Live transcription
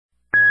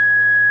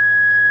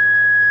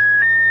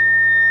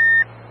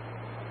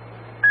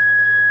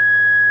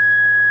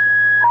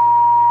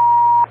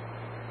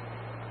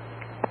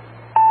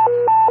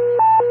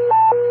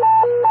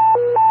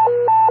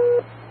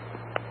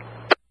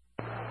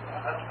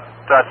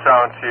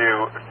Touchdown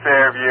to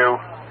Fairview.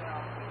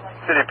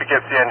 City of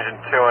Poughkeepsie Engine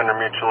 2 under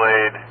mutual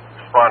aid.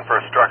 Respond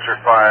for a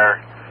structure fire.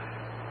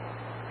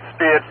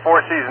 Speed Four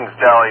Seasons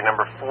Deli,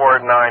 number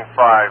 495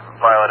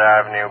 Violet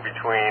Avenue,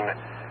 between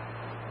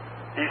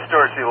East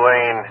Dorsey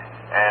Lane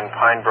and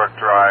Pinebrook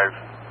Drive.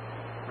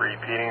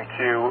 Repeating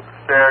to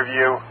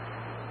Fairview.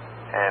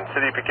 And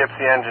City of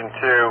Poughkeepsie Engine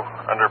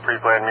 2 under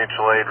pre-planned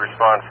mutual aid.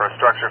 Respond for a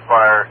structure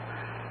fire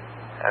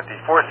at the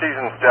Four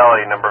Seasons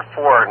Deli, number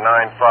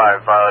 495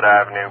 Violet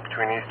Avenue,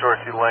 between East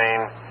Dorsey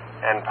Lane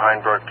and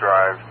Pinebrook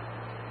Drive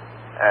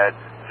at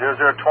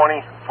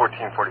 0020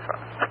 1445.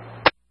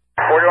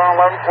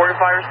 4111,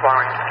 45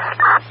 responding.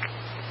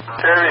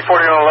 Fairview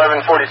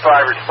 4111,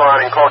 45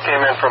 responding. Call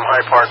came in from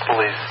Hyde Park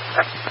Police.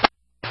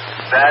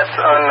 That's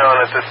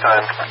unknown at this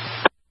time.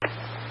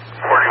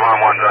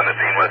 4111's on the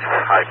scene with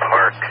Hyde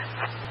Park.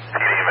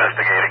 PD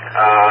investigating.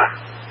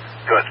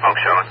 Good, smoke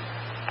showing.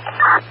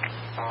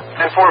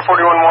 10-4,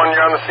 41-1,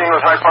 you're on the scene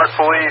with Hyde Park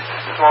Police.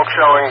 Smoke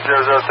showing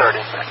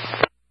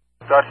 0030.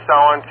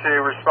 Touchdown to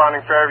responding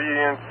Fairview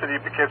unit, City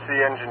of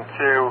Poughkeepsie Engine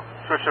 2.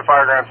 Switch to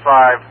Fireground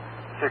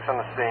 5, 6 on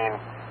the scene.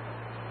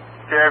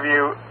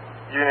 Fairview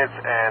units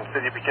and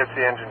City of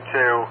Poughkeepsie Engine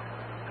 2.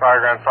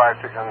 Fireground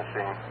 5, 6 on the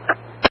scene.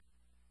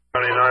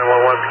 911,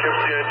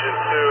 Poughkeepsie Engine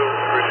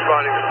 2,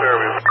 responding to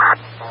Fairview.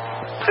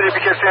 City of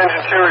Poughkeepsie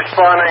Engine 2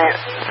 responding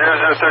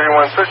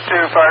 0031, switch to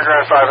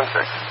Fireground 5 and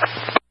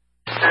 6.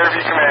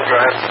 Fairview Command, go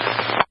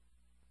ahead.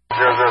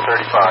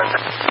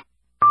 0035.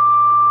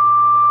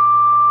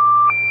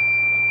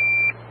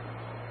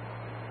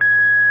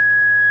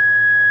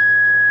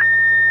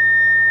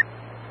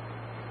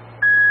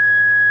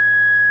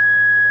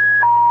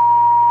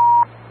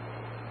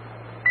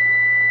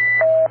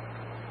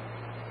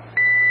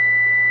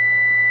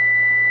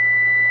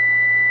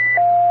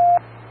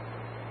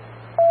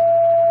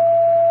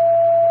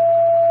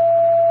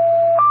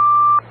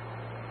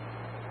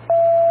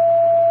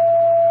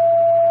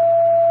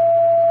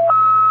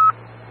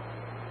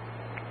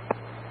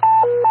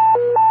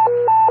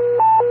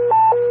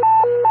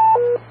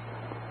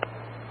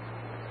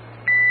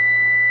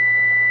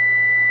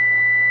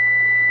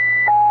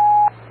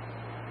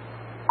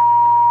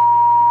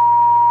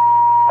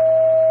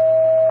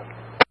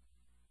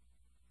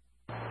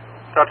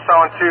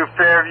 Touchdown to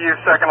Fairview,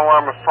 second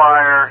alarm of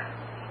fire,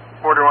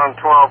 4112,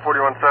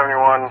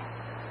 4171.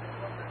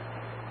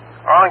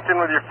 Arlington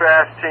with your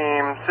fast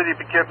team, City of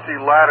Poughkeepsie,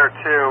 ladder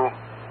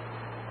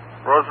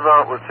 2.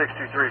 Roosevelt with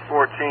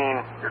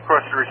 6314.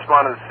 Requested to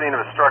respond to the scene of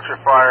a structure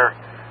fire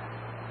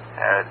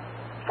at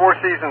Four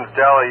Seasons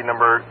Deli,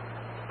 number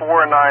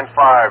 495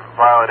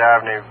 Violet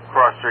Avenue,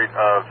 cross street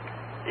of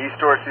East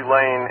Dorsey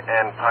Lane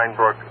and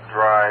Pinebrook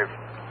Drive.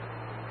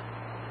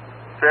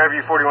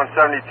 Fairview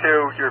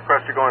 4172, you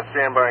request to go on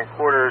standby in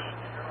quarters.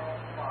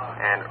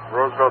 And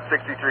Roosevelt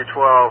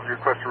 6312, you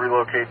request to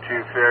relocate to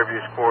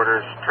Fairview's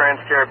quarters.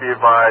 Transcare, be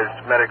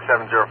advised, Medic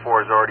 704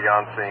 is already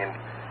on scene.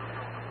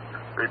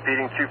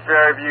 Repeating to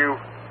Fairview,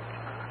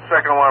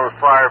 second alarm of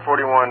fire,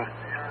 4112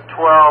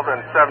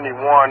 and 71.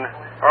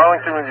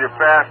 Arlington with your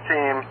fast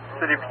team,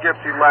 City of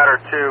Poughkeepsie, ladder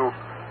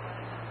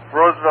 2.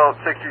 Roosevelt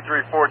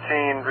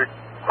 6314,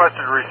 requested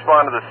to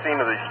respond to the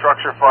scene of the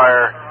structure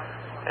fire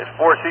at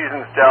Four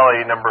Seasons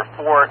Deli, number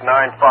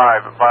 495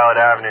 Violet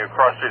Avenue,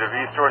 cross street of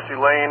East Dorsey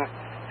Lane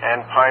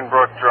and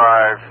Pinebrook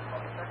Drive.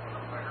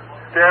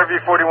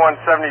 Fairview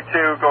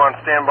 4172, go on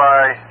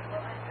standby,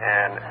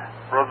 and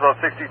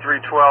Roosevelt 6312,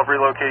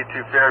 relocate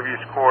to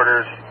Fairview's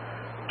quarters.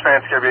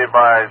 Transcare, be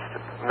advised,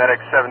 Medic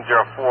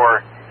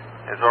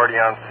 704 is already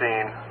on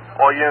scene.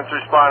 All units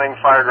responding,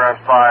 Fireground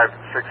 5,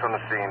 6 on the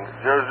scene,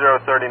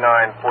 0039,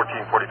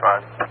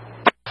 1445.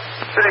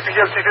 City of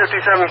Poughkeepsie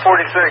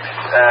 5746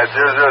 at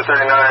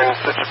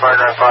 0039, switch to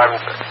Fireground 5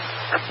 and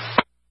 6.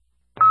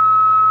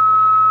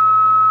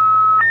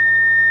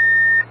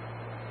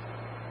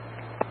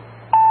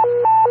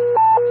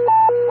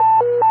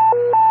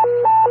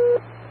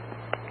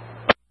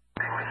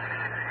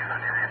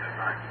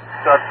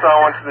 Touchdown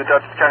went to the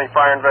Dutchess County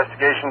Fire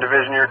Investigation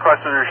Division. You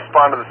requested to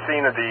respond to the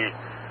scene of the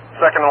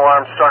second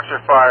alarm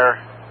structure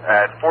fire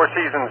at Four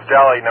Seasons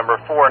Deli,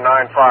 number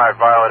 495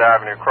 Violet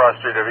Avenue, cross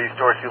street of East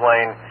Dorsey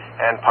Lane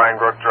and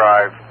Pinebrook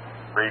Drive.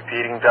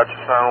 Repeating, Dutchess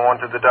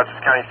 911 to the Dutchess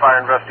County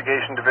Fire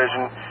Investigation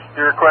Division.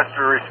 You requested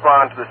to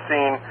respond to the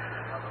scene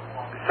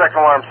of the second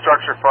alarm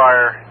structure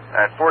fire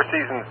at Four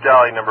Seasons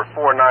Deli, number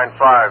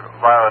 495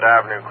 Violet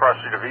Avenue, cross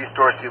street of East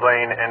Dorsey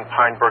Lane and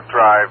Pinebrook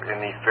Drive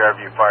in the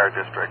Fairview Fire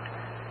District.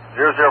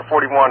 0041,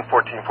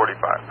 1445.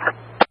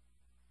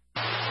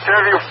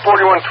 Fairview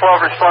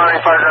 4112 responding,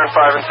 Fireground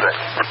 5 and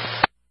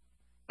 6.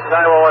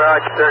 911,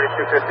 Arch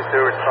 3252,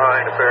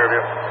 responding to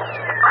Fairview.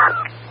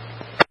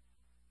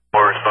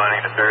 4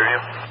 responding to Fairview.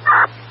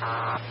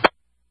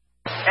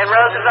 And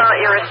Roosevelt,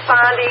 you're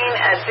responding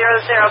at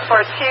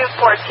 0042,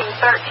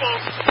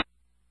 1413.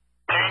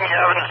 Gene, you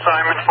have an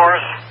assignment for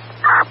us?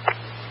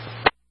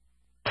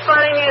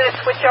 Responding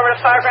units, switch over to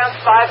Fireground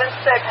 5 and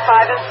 6,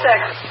 5 and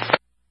 6.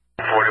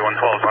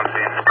 4112's on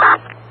scene.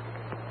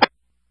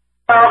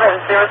 12 and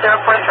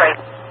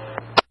 0043.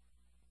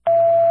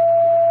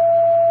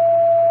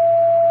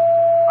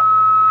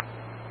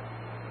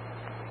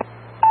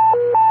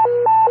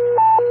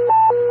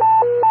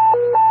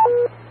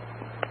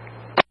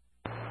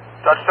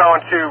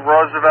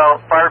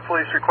 Roosevelt. Fire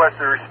police requested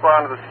to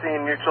respond to the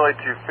scene mutually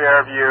to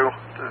Fairview,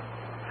 to the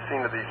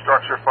scene of the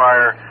structure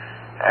fire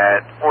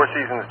at Four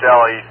Seasons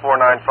Deli,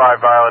 495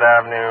 Violet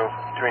Avenue,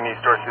 between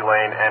East Dorsey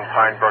Lane and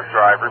Pine Brook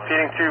Drive.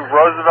 Repeating to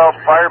Roosevelt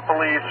Fire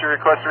Police, you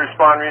request to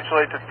respond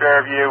mutually to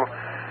Fairview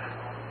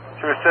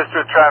to assist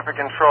with traffic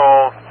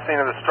control,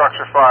 scene of the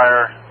structure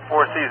fire,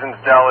 Four Seasons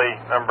Deli,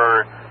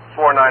 number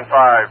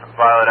 495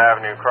 Violet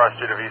Avenue, cross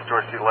street of East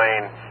Dorsey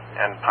Lane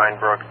and Pine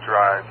Brook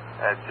Drive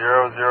at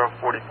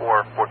 0044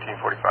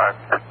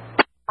 1445.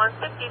 On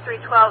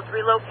 5312 is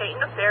relocating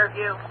to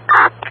Fairview.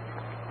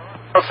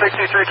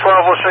 6312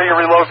 will show you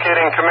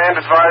relocating.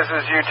 Command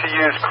advises you to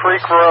use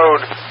Creek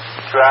Road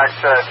to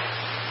access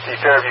the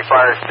Fairview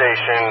Fire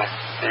Station.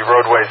 The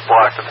roadway is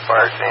blocked at the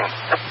fire scene.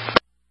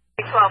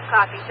 12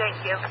 copy, thank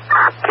you.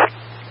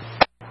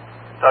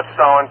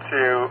 Touchdown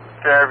to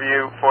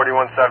Fairview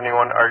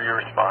 4171, are you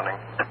responding?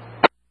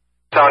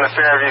 Touchdown to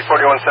Fairview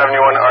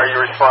 4171, are you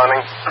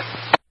responding?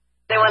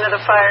 Anyone to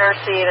the fire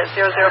scene at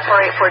 0048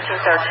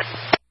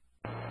 1413.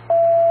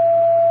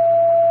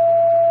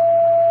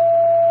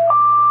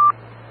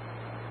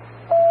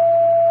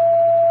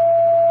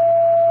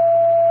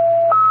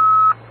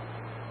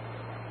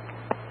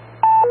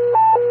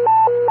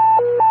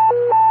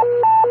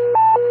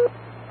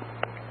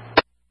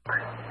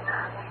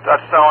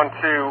 Touchdown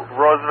to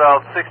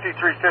Roosevelt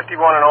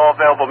 6351 and all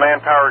available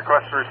manpower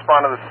request to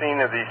respond to the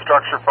scene of the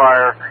structure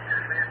fire,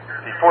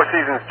 the Four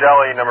Seasons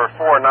Deli, number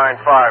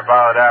 495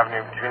 Violet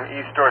Avenue, between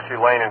East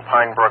Dorsey Lane and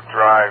Pine Brook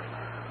Drive.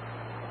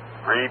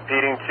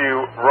 Repeating to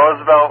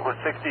Roosevelt with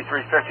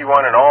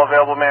 6351 and all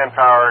available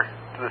manpower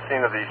to the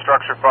scene of the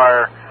structure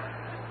fire,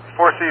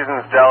 Four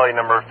Seasons Deli,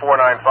 number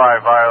 495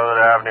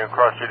 Violet Avenue,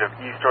 cross street of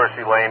East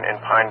Dorsey Lane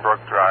and Pine Brook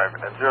Drive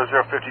at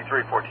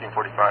 0053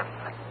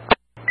 1445.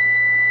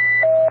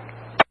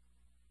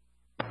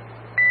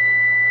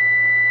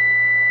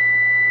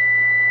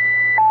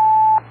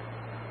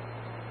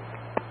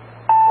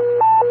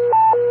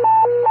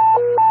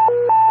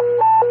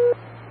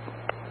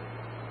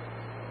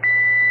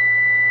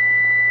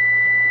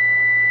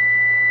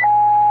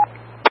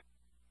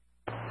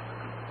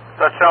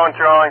 Touchdown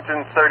to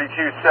Arlington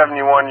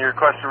 3271, you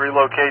request to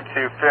relocate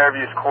to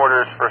Fairview's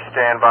quarters for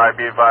standby.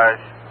 Be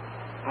advised,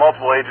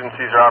 multiple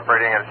agencies are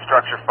operating at a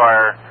structure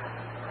fire,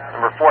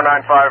 number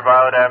 495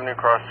 Violet Avenue,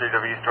 cross street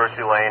of East Dorsey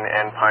Lane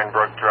and Pine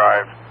Brook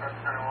Drive.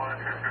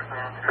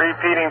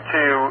 Repeating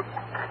to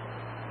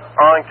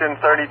Arlington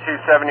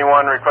 3271,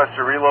 request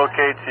to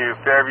relocate to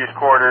Fairview's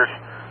quarters.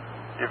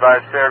 Be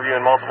advised, Fairview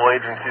and multiple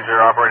agencies are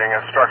operating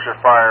at a structure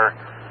fire,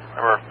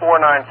 number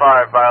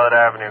 495 Violet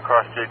Avenue,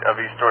 cross street of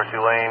East Dorsey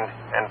Lane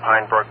and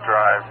Pine Brook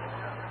Drive.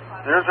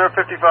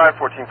 0055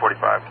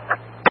 1445.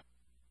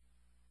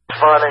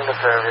 Responding to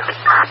Fairview.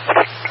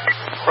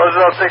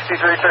 Roosevelt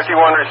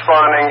 6351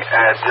 responding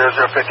at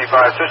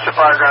 0055. Switch to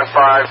Fireground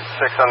 5,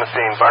 6 on the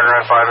scene.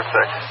 Fireground 5 and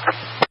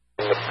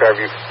 6. The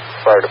Fairview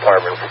Fire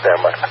Department for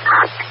standby.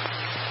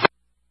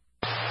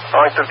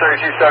 Arlington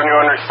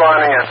 3271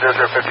 responding at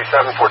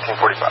 0057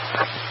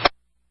 1445.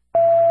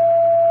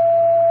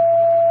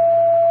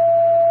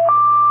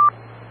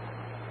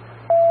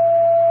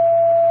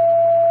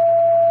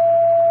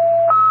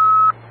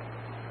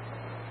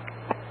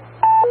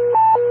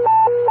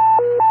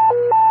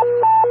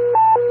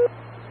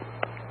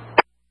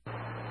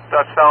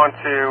 Touchdown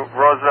to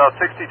Roosevelt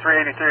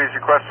 6383 is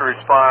request to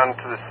respond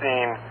to the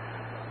scene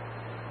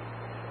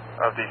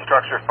of the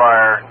structure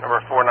fire,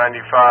 number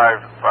 495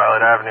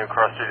 Violet Avenue,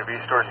 cross street of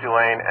East Dorsey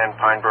Lane and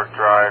Pine Brook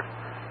Drive.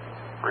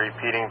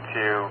 Repeating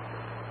to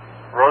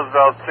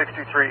Roosevelt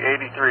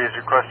 6383 is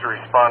request to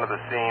respond to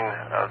the scene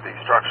of the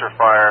structure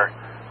fire,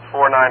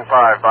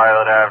 495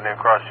 Violet Avenue,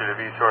 cross street of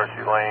East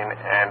Dorsey Lane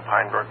and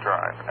Pine Brook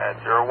Drive at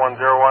 0101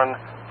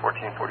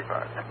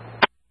 1445.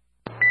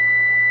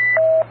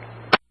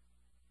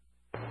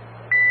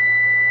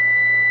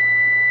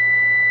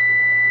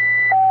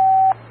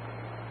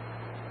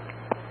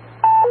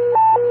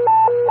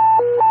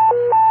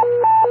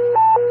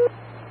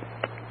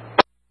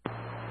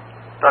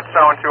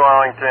 Touchdown to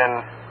Arlington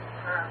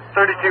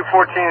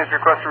 3214 is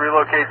request to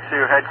relocate to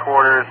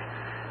headquarters.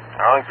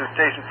 Arlington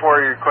Station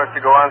 4, you request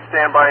to go on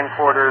standby in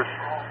quarters.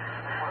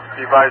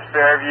 Be advised,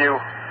 Fairview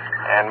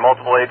and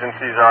multiple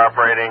agencies are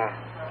operating.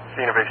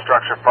 Scene of a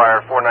structure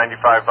fire,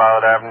 495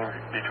 Violet Avenue,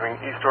 between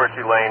East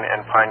Dorsey Lane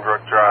and Pine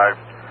Brook Drive.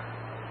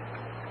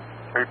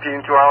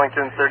 Repeating to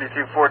Arlington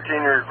 3214,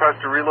 you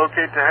request to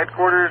relocate to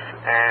headquarters,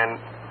 and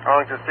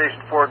Arlington Station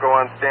 4, go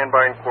on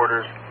standby in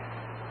quarters.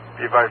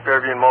 Be advised,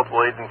 Fairview and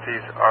multiple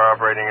agencies are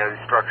operating at a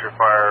structure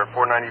fire,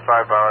 495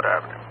 Violet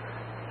Avenue.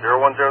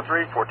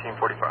 0103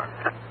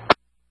 1445.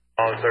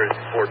 Arlington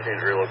 3214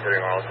 is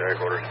relocating Arlington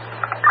headquarters.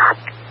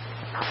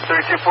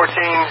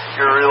 3214,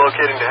 you're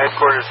relocating to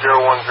headquarters,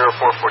 0104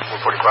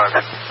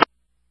 1445.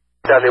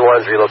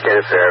 71 is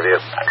relocated Fairview.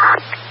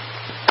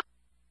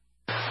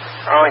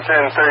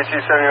 Arlington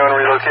 3271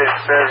 relocated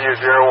to Fairview,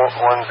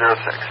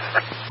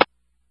 0106.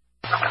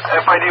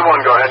 FID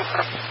 1, go ahead.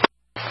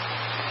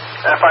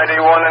 FID 1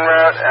 en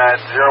route at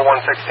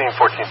 0116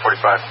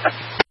 1445.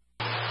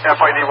 FID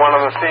 1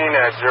 on the scene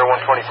at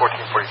 0120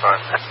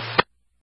 1445.